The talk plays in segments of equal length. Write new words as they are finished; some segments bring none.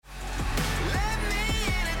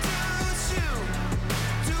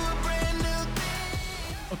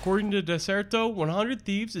According to Deserto, 100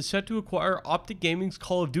 Thieves is set to acquire Optic Gaming's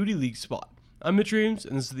Call of Duty League spot. I'm Mitch Reams,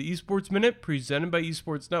 and this is the Esports Minute presented by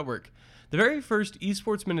Esports Network. The very first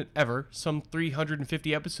Esports Minute ever, some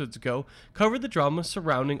 350 episodes ago, covered the drama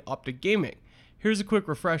surrounding Optic Gaming. Here's a quick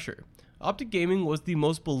refresher. Optic Gaming was the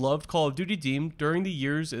most beloved Call of Duty team during the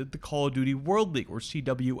years at the Call of Duty World League, or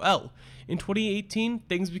CWL. In 2018,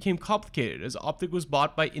 things became complicated as Optic was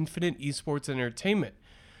bought by Infinite Esports Entertainment.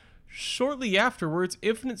 Shortly afterwards,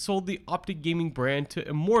 Infinite sold the Optic Gaming brand to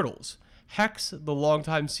Immortals. Hex, the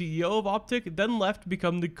longtime CEO of Optic, then left to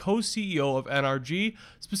become the co-CEO of NRG,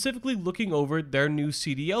 specifically looking over their new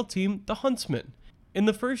CDL team, the Huntsmen. In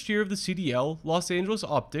the first year of the CDL, Los Angeles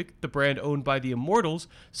Optic, the brand owned by the Immortals,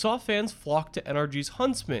 saw fans flock to NRG's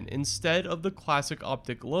Huntsmen instead of the classic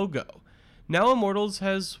Optic logo. Now Immortals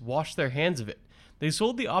has washed their hands of it. They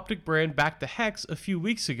sold the Optic brand back to Hex a few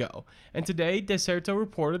weeks ago, and today Deserto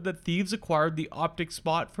reported that Thieves acquired the Optic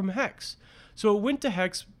spot from Hex. So it went to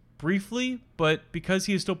Hex briefly, but because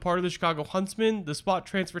he is still part of the Chicago Huntsmen, the spot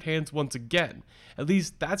transferred hands once again. At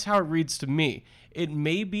least that's how it reads to me. It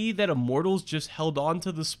may be that Immortals just held on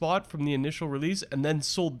to the spot from the initial release and then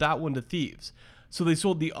sold that one to Thieves. So they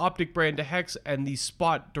sold the Optic brand to Hex and the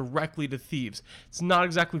spot directly to Thieves. It's not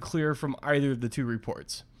exactly clear from either of the two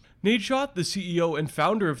reports. Nadeshot, the CEO and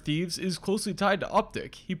founder of Thieves, is closely tied to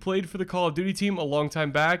Optic. He played for the Call of Duty team a long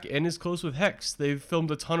time back and is close with Hex. They've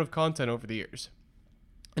filmed a ton of content over the years.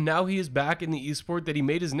 And now he is back in the esport that he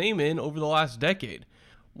made his name in over the last decade.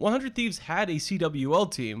 100 Thieves had a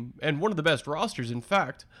CWL team, and one of the best rosters in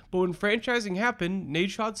fact, but when franchising happened,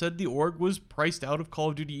 Nadeshot said the org was priced out of Call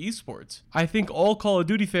of Duty esports. I think all Call of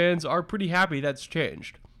Duty fans are pretty happy that's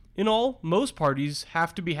changed. In all, most parties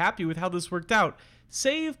have to be happy with how this worked out,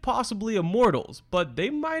 save possibly Immortals, but they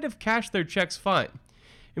might have cashed their checks fine.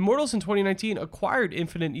 Immortals in 2019 acquired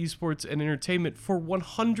Infinite Esports and Entertainment for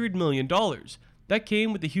 $100 million. That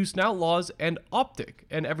came with the Houston Outlaws and Optic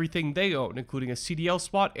and everything they own, including a CDL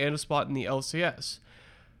spot and a spot in the LCS.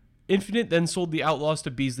 Infinite then sold the Outlaws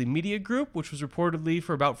to Beasley Media Group, which was reportedly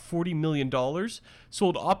for about $40 million,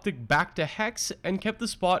 sold Optic back to Hex, and kept the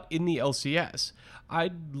spot in the LCS.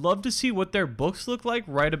 I'd love to see what their books look like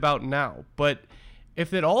right about now, but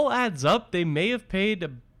if it all adds up, they may have paid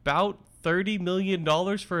about $30 million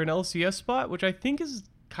for an LCS spot, which I think is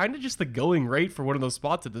kind of just the going rate for one of those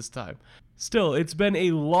spots at this time. Still, it's been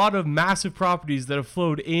a lot of massive properties that have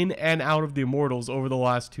flowed in and out of the Immortals over the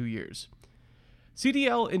last 2 years.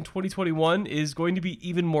 CDL in 2021 is going to be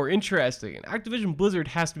even more interesting, and Activision Blizzard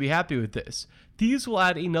has to be happy with this. Thieves will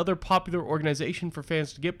add another popular organization for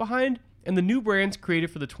fans to get behind, and the new brands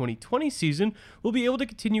created for the 2020 season will be able to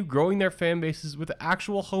continue growing their fan bases with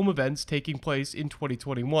actual home events taking place in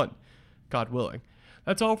 2021. God willing.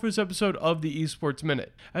 That's all for this episode of the Esports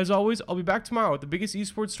Minute. As always, I'll be back tomorrow with the biggest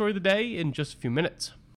esports story of the day in just a few minutes.